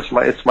 Thanks. Yes,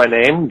 it's my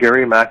name,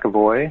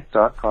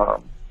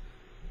 GaryMcAvoy.com.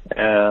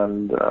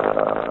 And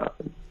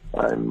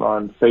I'm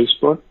on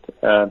Facebook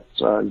at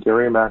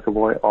Gary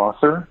McAvoy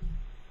Author.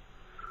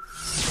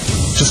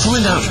 To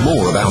find out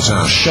more about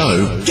our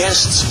show,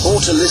 guests,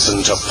 or to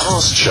listen to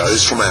past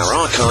shows from our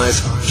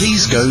archive,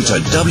 please go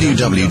to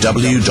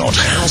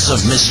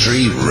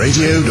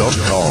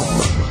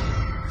www.houseofmysteryradio.com.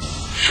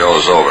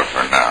 Show's over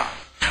for now.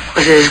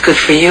 Was it as good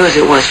for you as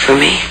it was for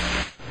me?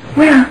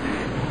 Well,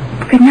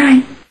 good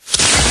night.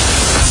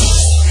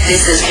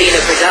 This has been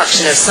a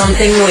production of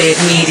Something Weird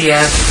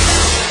Media.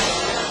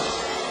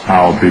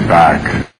 I'll be back.